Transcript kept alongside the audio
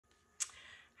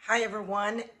Hi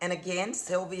everyone, and again,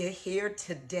 Sylvia here.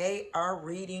 Today our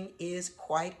reading is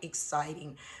quite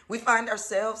exciting. We find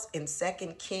ourselves in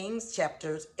 2 Kings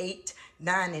chapters 8,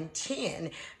 9, and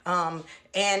 10.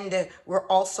 And we're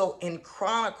also in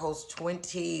Chronicles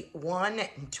 21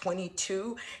 and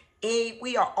 22.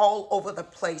 We are all over the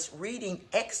place reading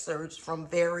excerpts from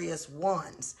various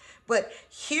ones. But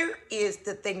here is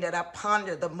the thing that I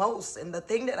ponder the most. And the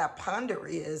thing that I ponder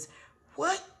is,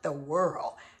 what the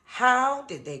world? How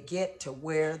did they get to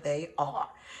where they are?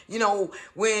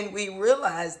 When we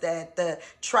realize that the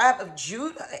tribe of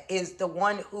Judah is the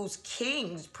one whose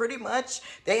kings, pretty much,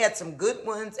 they had some good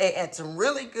ones, they had some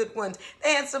really good ones,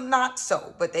 they had some not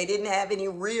so, but they didn't have any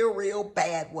real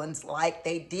bad ones like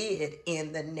they did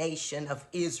in the nation of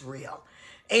Israel.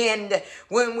 And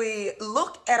when we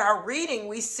look at our reading,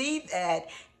 we see that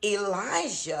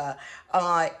Elijah,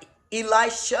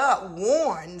 Elisha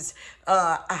warns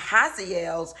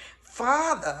Ahaziel's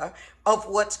father of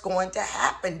what's going to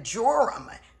happen, Joram,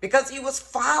 because he was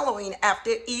following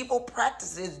after evil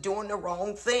practices, doing the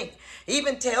wrong thing. He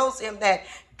even tells him that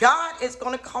God is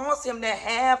going to cause him to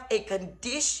have a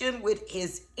condition with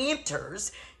his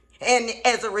enters, and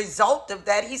as a result of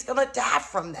that, he's going to die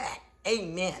from that.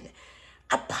 Amen.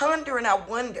 I ponder and I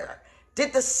wonder,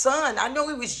 did the son, I know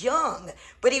he was young,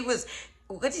 but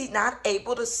was he not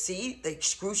able to see the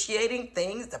excruciating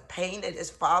things, the pain that his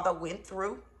father went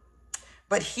through?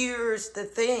 But here's the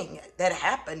thing that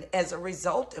happened as a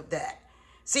result of that.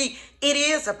 See, it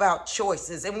is about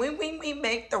choices. And when we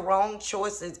make the wrong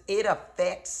choices, it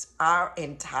affects our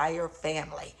entire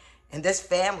family. And this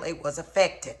family was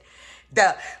affected.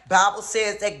 The Bible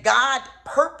says that God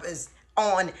purposed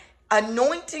on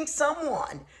anointing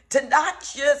someone to not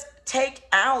just take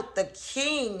out the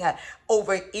king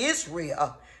over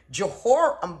Israel,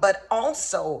 Jehoram, but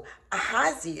also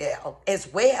Ahaziel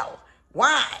as well.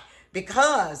 Why?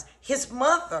 Because his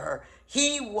mother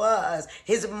was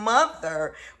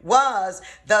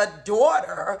the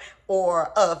daughter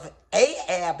of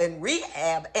Ahab and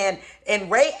Rehab and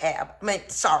Rahab.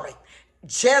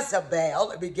 Jezebel,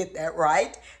 let me get that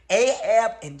right.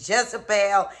 Ahab and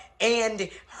Jezebel and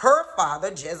her father,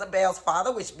 Jezebel's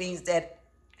father, which means that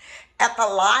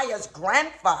Athaliah's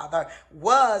grandfather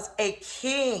was a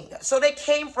king. So they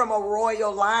came from a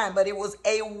royal line, but it was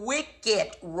a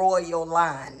wicked royal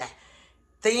line.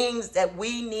 Things that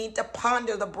we need to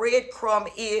ponder. The breadcrumb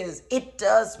is, it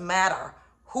does matter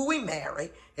who we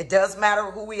marry. It does matter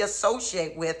who we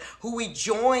associate with, who we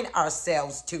join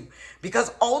ourselves to.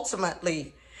 Because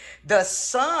ultimately, the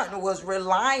son was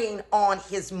relying on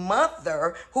his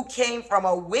mother, who came from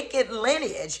a wicked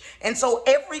lineage. And so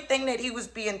everything that he was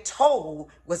being told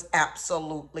was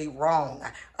absolutely wrong.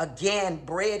 Again,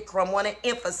 breadcrumb, want to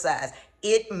emphasize,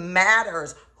 it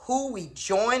matters who we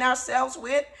join ourselves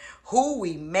with, who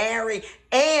we marry,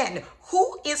 and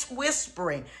who is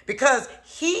whispering. Because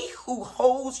he who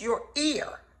holds your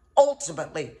ear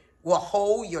ultimately will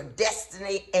hold your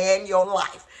destiny and your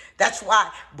life. That's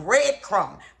why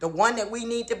breadcrumb, the one that we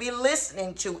need to be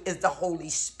listening to, is the Holy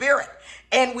Spirit.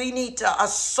 And we need to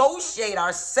associate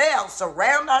ourselves,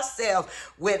 surround ourselves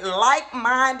with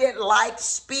like-minded,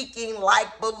 like-speaking,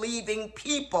 like-believing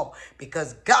people,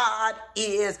 because God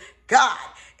is God.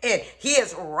 And he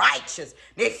is righteous.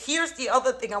 Now, here's the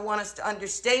other thing I want us to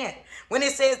understand. When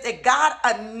it says that God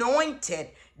anointed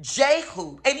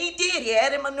Jehu, and he did, he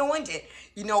had him anointed.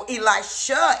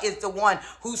 Elisha is the one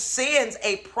who sends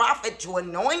a prophet to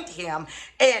anoint him,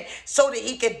 and so that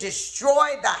he could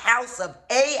destroy the house of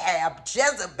Ahab,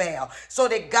 Jezebel, so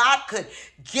that God could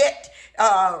get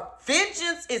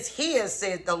vengeance is his,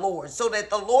 said the Lord, so that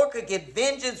the Lord could get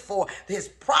vengeance for his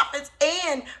prophets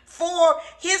and for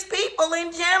his people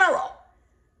in general.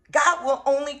 God will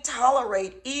only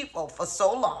tolerate evil for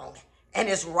so long, and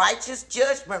his righteous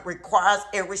judgment requires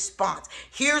a response.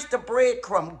 Here's the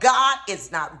breadcrumb. God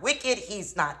is not wicked.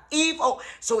 He's not evil,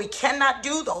 so he cannot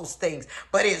do those things.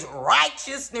 But his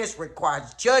righteousness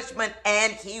requires judgment,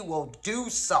 and he will do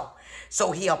so.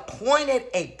 So he appointed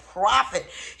a prophet.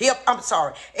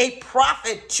 A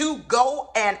prophet to go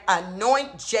and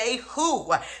anoint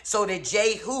Jehu, so that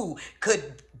Jehu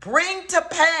could bring to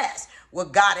pass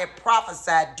what God had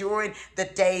prophesied during the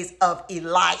days of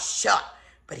Elisha.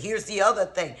 But here's the other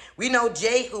thing. We know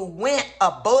Jehu went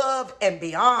above and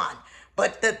beyond.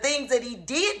 But the things that he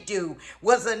did do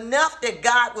was enough that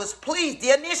God was pleased,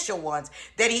 the initial ones,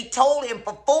 that he told him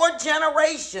for 4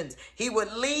 generations he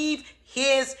would leave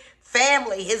his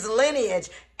family, his lineage,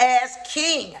 as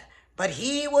king. But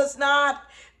he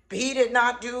did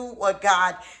not do what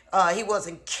God, he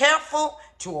wasn't careful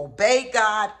to obey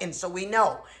God. And so we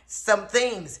know some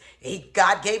things.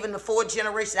 God gave him the 4th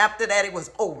generation. After that, it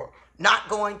was over. Not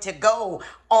going to go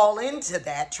all into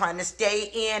that, trying to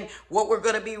stay in what we're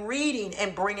going to be reading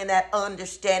and bringing that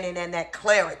understanding and that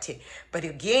clarity. But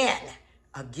again,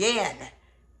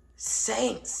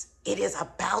 saints, it is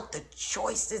about the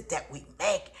choices that we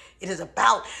make. It is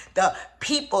about the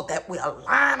people that we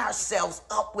align ourselves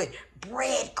up with.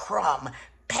 Breadcrumb.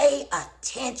 Pay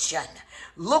attention.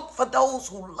 Look for those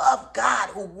who love God,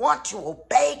 who want to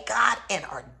obey God and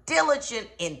are diligent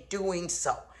in doing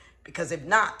so. Because if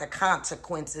not, the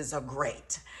consequences are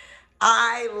great.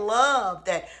 I love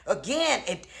that, again,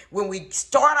 when we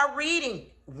start our reading,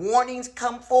 warnings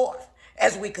come forth.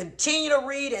 As we continue to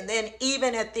read, and then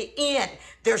even at the end,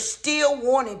 there's still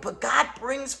warning, but God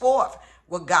brings forth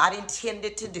what God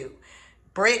intended to do.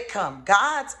 Breadcrumb,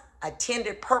 God's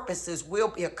intended purposes will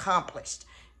be accomplished.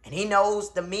 And he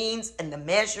knows the means and the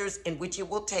measures in which it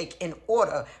will take in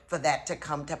order for that to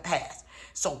come to pass.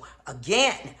 So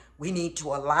again, we need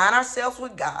to align ourselves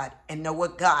with God and know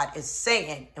what God is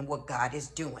saying and what God is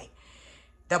doing.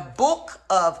 The book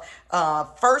of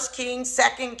 1 Kings,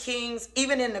 2 Kings,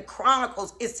 even in the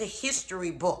Chronicles, it's a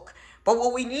history book. But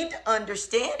what we need to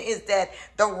understand is that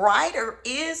the writer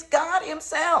is God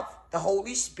himself, the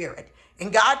Holy Spirit.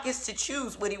 And God gets to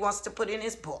choose what he wants to put in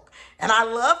his book. And I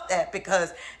love that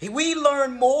because we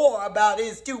learn more about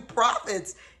his 2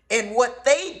 prophets and what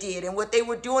they did and what they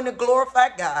were doing to glorify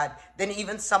God than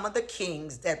even some of the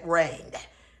kings that reigned.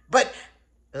 But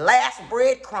last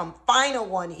breadcrumb, final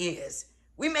one is,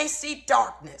 we may see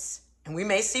darkness and we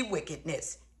may see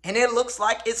wickedness, and it looks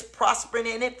like it's prospering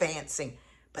and advancing.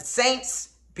 But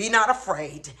saints, be not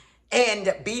afraid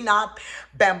and be not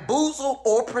bamboozled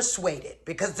or persuaded,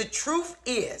 because the truth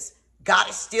is God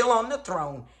is still on the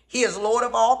throne. He is Lord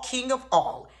of all, King of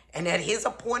all. And at his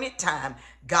appointed time,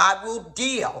 God will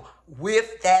deal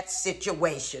with that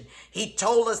situation. He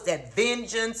told us that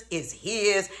vengeance is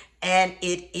his, and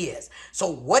it is.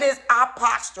 So what is our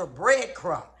posture?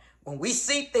 Breadcrumb. When we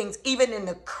see things, even in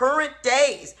the current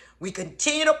days, we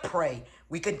continue to pray.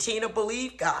 We continue to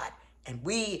believe God. And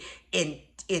we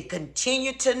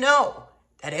continue to know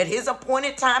that at his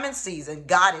appointed time and season,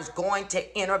 God is going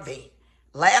to intervene.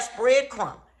 Last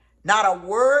breadcrumb. Not a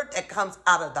word that comes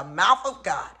out of the mouth of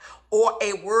God or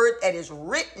a word that is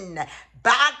written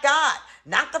by God,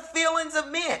 not the feelings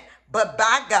of men, but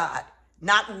by God.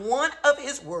 Not one of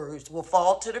his words will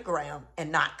fall to the ground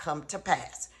and not come to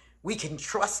pass. We can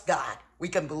trust God. We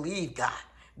can believe God.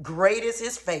 Great is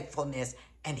his faithfulness,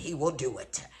 and he will do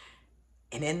it.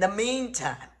 And in the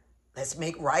meantime, let's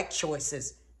make right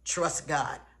choices. Trust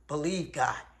God. Believe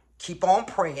God. Keep on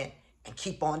praying and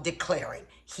keep on declaring.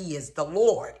 He is the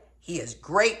Lord. He is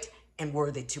great and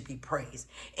worthy to be praised.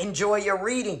 Enjoy your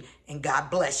reading, and God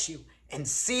bless you. And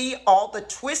see all the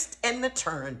twist and the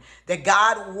turn that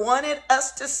God wanted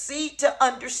us to see, to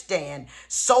understand,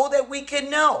 so that we can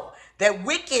know that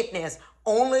wickedness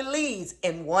only leads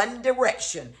in one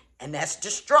direction, and that's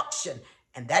destruction.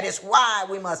 And that is why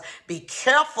we must be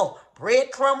careful.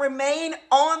 Breadcrumb, remain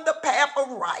on the path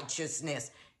of righteousness.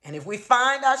 And if we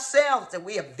find ourselves that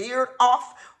we have veered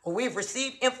off, or we've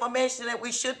received information that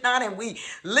we should not, and we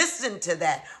listen to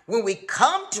that, when we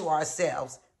come to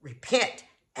ourselves, repent,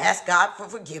 ask God for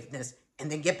forgiveness,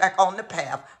 and then get back on the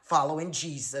path, following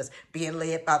Jesus, being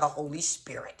led by the Holy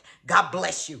Spirit. God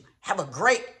bless you. Have a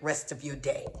great rest of your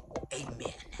day.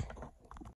 Amen.